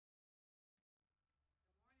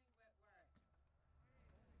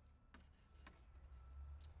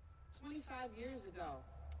25 years ago.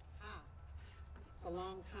 It's a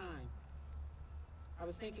long time. I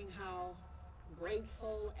was thinking how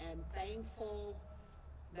grateful and thankful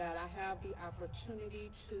that I have the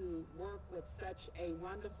opportunity to work with such a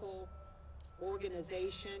wonderful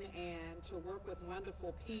organization and to work with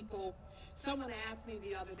wonderful people. Someone asked me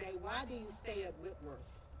the other day, why do you stay at Whitworth?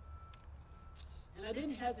 And I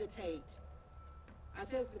didn't hesitate. I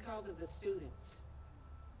said it's because of the students.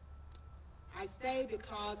 I stay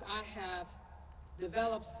because I have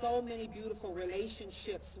developed so many beautiful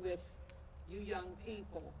relationships with you young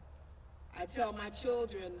people. I tell my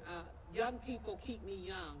children, young people keep me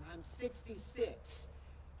young. I'm 66,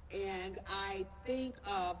 and I think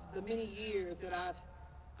of the many years that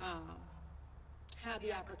I've had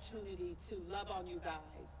the opportunity to love on you guys.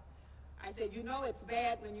 I said, you know it's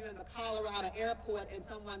bad when you're in the Colorado airport and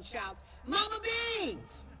someone shouts, Mama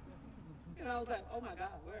Beans! You know, I was like, oh my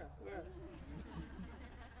God, where?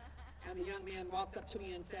 And the young man walks up to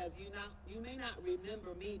me and says, you may not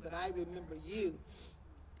remember me, but I remember you.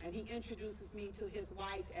 And he introduces me to his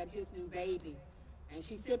wife and his new baby. And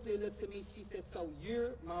she simply looks at me, she says, so you're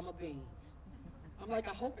Mama Beans. I'm like,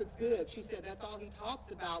 I hope it's good. She said, that's all he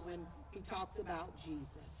talks about when he talks about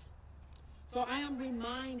Jesus. So I am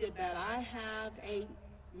reminded that I have a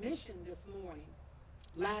mission this morning.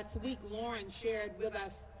 Last week, Lauren shared with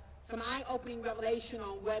us some eye-opening revelation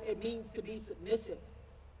on what it means to be submissive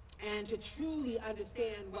and to truly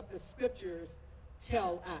understand what the scriptures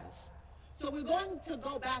tell us. So we're going to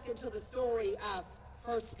go back into the story of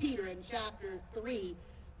 1 Peter in chapter 3,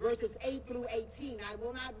 verses 8 through 18. I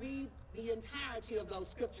will not read the entirety of those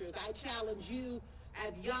scriptures. I challenge you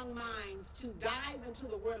as young minds to dive into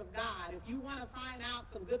the Word of God. If you want to find out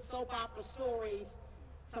some good soap opera stories,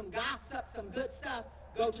 some gossip, some good stuff,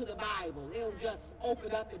 go to the Bible. It'll just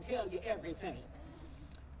open up and tell you everything.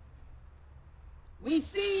 We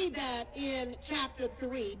see that in chapter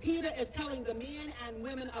 3, Peter is telling the men and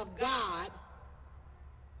women of God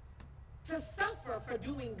to suffer for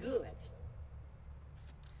doing good.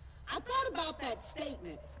 I thought about that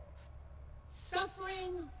statement,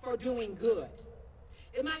 suffering for doing good.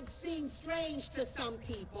 It might seem strange to some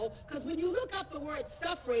people because when you look up the word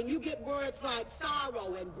suffering, you get words like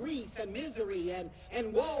sorrow and grief and misery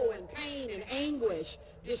and woe and pain and anguish,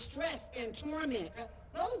 distress and torment.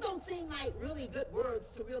 Those don't seem like really good words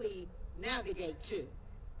to really navigate to.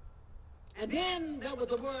 And then there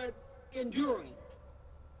was a word enduring.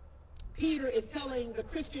 Peter is telling the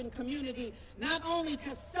Christian community not only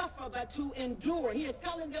to suffer but to endure. He is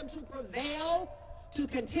telling them to prevail, to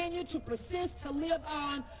continue, to persist, to live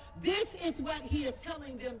on. This is what he is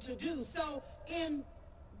telling them to do. So in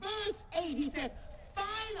verse 8 he says,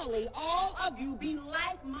 finally all of you be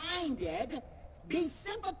like-minded, be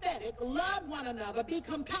sympathetic, love one another, be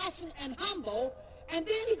compassionate and humble. And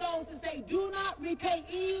then he goes to say, do not repay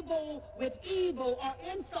evil with evil or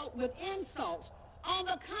insult with insult. On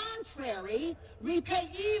the contrary, repay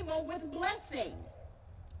evil with blessing.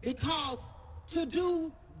 Because to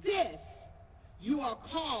do this, you are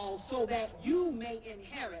called so that you may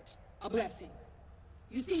inherit a blessing.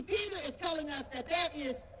 You see, Peter is telling us that there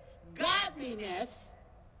is godliness,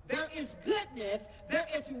 there is goodness, there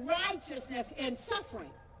is righteousness in suffering.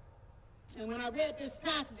 And when I read this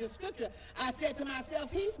passage of scripture, I said to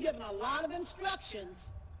myself, he's given a lot of instructions,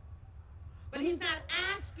 but he's not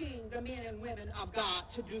asking the men and women of God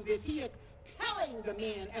to do this. He is telling the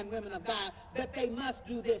men and women of God that they must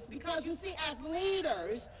do this. Because you see, as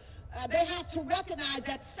leaders, they have to recognize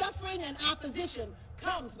that suffering and opposition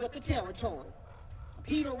comes with the territory.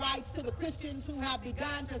 Peter writes to the Christians who have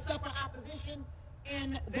begun to suffer opposition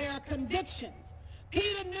in their convictions.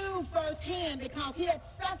 Peter knew firsthand because he had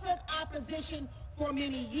suffered opposition for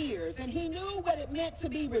many years, and he knew what it meant to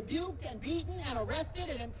be rebuked and beaten and arrested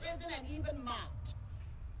and imprisoned and even mocked.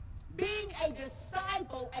 Being a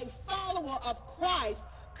disciple, a follower of Christ,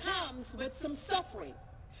 comes with some suffering.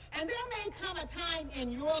 And there may come a time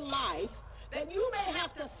in your life that you may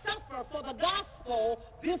have to suffer for the gospel,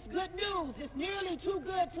 this good news, this nearly too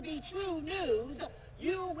good to be true news.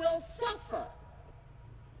 You will suffer.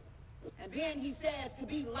 And then he says to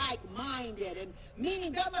be like-minded, and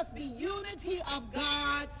meaning there must be unity of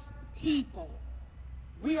God's people.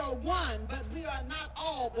 We are one, but we are not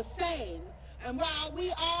all the same. And while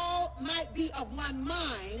we all might be of one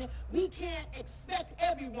mind, we can't expect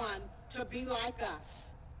everyone to be like us.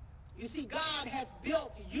 You see, God has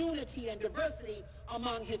built unity and diversity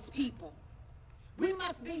among his people. We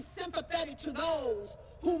must be sympathetic to those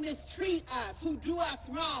who mistreat us, who do us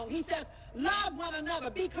wrong. He says, love one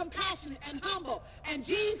another, be compassionate and humble. And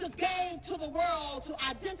Jesus gave to the world to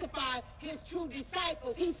identify his true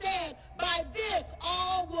disciples. He said, by this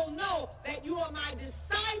all will know that you are my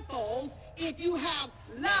disciples if you have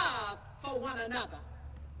love for one another.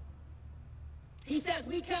 He says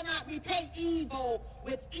we cannot repay evil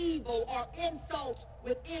with evil or insult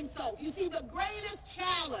with insult. You see, the greatest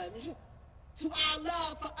challenge to our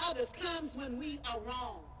love for others comes when we are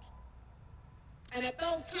wronged. And at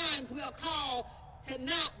those times we are called to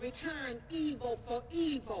not return evil for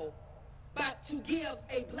evil, but to give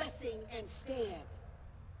a blessing instead.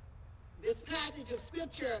 This passage of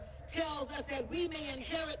Scripture tells us that we may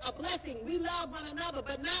inherit a blessing. We love one another,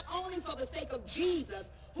 but not only for the sake of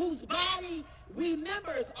Jesus, whose body we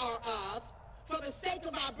members are of, for the sake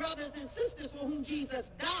of our brothers and sisters for whom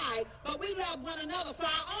Jesus died, but we love one another for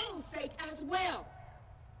our own sake as well.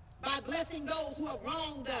 By blessing those who have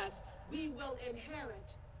wronged us, we will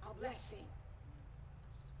inherit a blessing.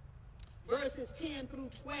 Verses 10 through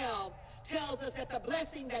 12 tells us that the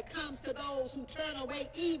blessing that comes to those who turn away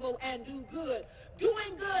evil and do good.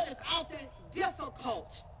 Doing good is often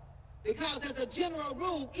difficult because, as a general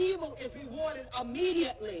rule, evil is rewarded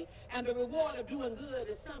immediately, and the reward of doing good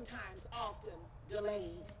is sometimes often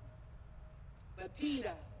delayed. But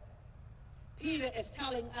Peter is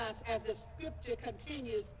telling us, as the Scripture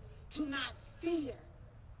continues, to not fear,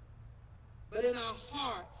 but in our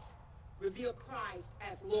hearts revere Christ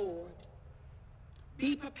as Lord.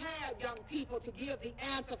 Be prepared, young people, to give the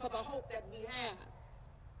answer for the hope that we have.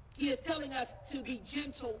 He is telling us to be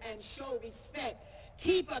gentle and show respect.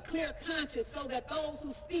 Keep a clear conscience so that those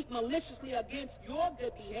who speak maliciously against your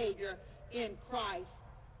good behavior in Christ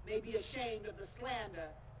may be ashamed of the slander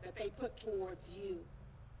that they put towards you.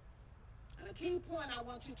 And a key point I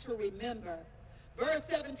want you to remember, verse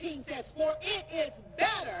 17 says, for it is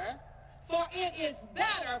better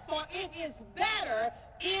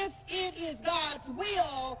if it is God's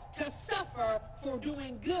will to suffer for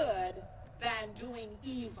doing good than doing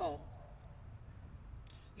evil.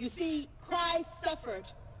 You see, Christ suffered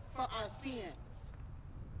for our sins,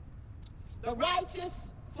 the righteous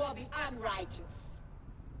for the unrighteous,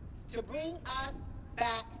 to bring us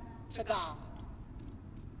back to God.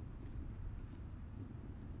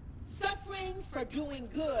 Suffering for doing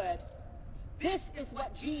good, this is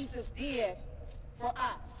what Jesus did for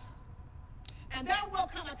us. And there will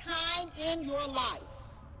come a time in your life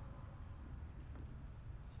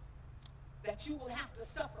that you will have to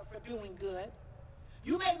suffer for doing good.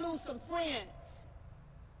 You may lose some friends.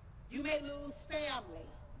 You may lose family.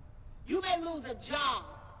 You may lose a job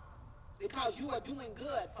because you are doing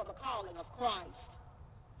good for the calling of Christ.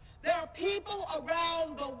 There are people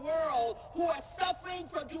around the world who are suffering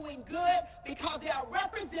for doing good because they are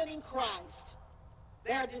representing Christ.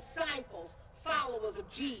 They are disciples, followers of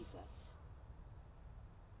Jesus.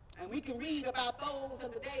 And we can read about those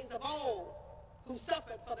in the days of old who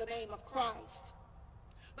suffered for the name of Christ.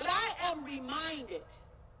 But I am reminded,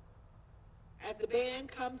 as the band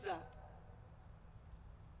comes up,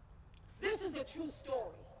 this is a true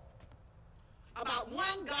story about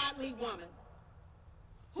one godly woman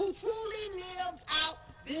who truly lived out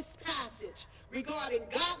this passage regarding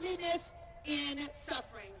godliness in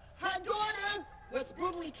suffering. Her daughter was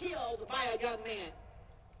brutally killed by a young man.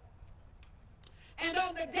 And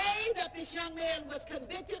on the day that this young man was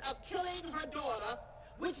convicted of killing her daughter,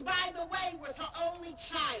 which, by the way, was her only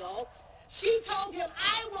child, she told him,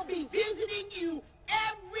 I will be visiting you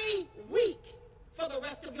every week for the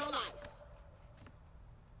rest of your life.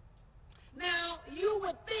 Now, you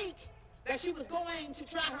would think that she was going to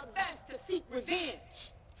try her best to seek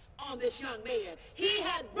revenge on this young man. He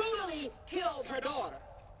had brutally killed her daughter.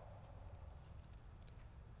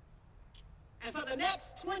 And for the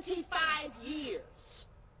next 25 years,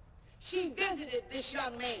 she visited this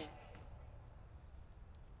young man.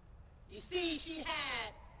 You see, she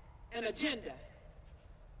had an agenda.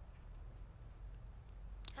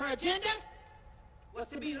 Her agenda was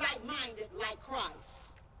to be like-minded like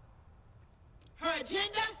Christ. Her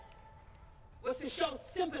agenda was to show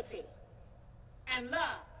sympathy and love.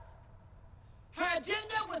 Her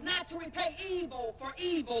agenda was not to repay evil for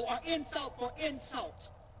evil or insult for insult.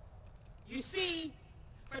 You see,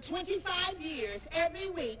 for 25 years, every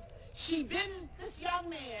week, she visited this young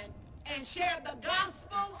man and shared the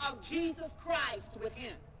gospel of Jesus Christ with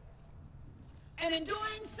him. And in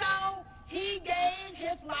doing so, he gave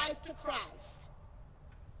his life to Christ.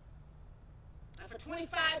 And for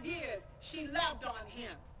 25 years, she loved on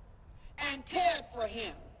him and cared for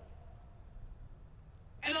him.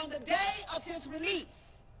 And on the day of his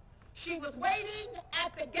release, She was waiting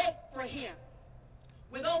at the gate for him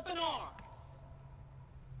with open arms.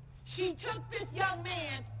 She took this young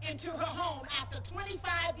man into her home after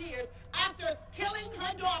 25 years, after killing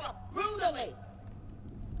her daughter brutally.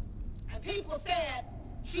 And people said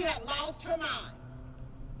she had lost her mind.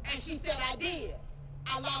 And she said, I did.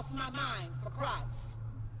 I lost my mind for Christ.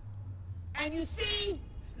 And you see,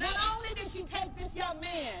 not only did she take this young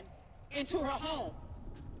man into her home,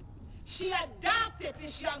 she adopted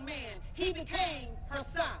this young man. He became her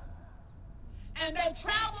son. And they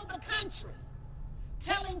traveled the country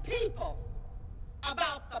telling people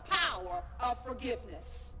about the power of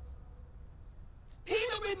forgiveness. Peter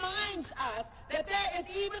reminds us that there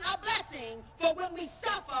is even a blessing for when we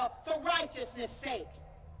suffer for righteousness' sake.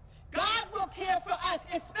 God will care for us,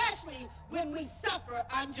 especially when we suffer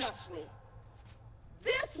unjustly.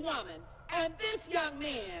 This woman and this young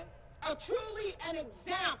man are truly an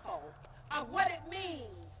example of what it means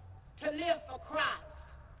to live for Christ,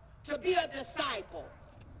 to be a disciple.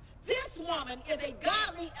 This woman is a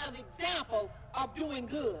godly example of doing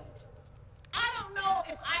good. I don't know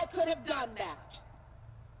if I could have done that,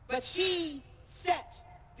 but she set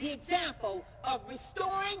the example of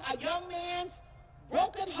restoring a young man's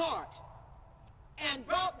broken heart and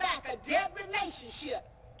brought back a dead relationship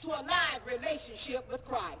to a live relationship with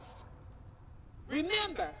Christ.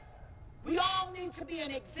 Remember, we all need to be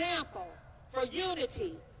an example for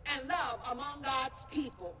unity and love among God's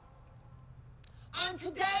people. On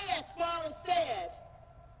today, as Forrest said,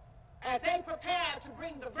 as they prepare to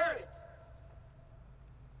bring the verdict,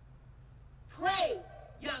 pray,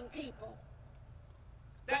 young people,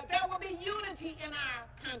 that there will be unity in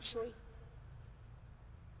our country,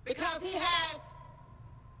 because he has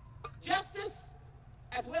justice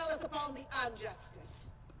as well as upon the injustice.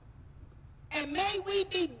 And may we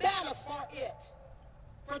be better for it,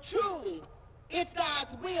 for truly it's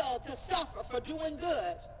God's will to suffer for doing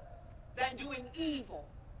good than doing evil.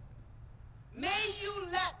 May you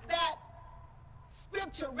let that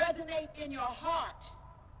scripture resonate in your heart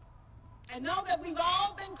and know that we've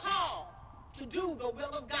all been called to do the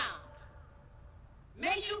will of God.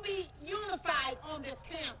 May you be unified on this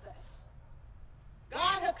campus.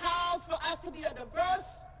 God has called for us to be a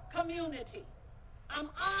diverse community. I'm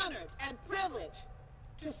honored and privileged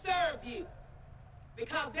to serve you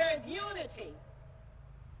because there is unity,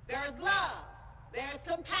 there is love, there is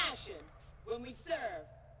compassion when we serve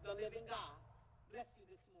the living God. Bless you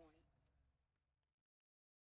this morning.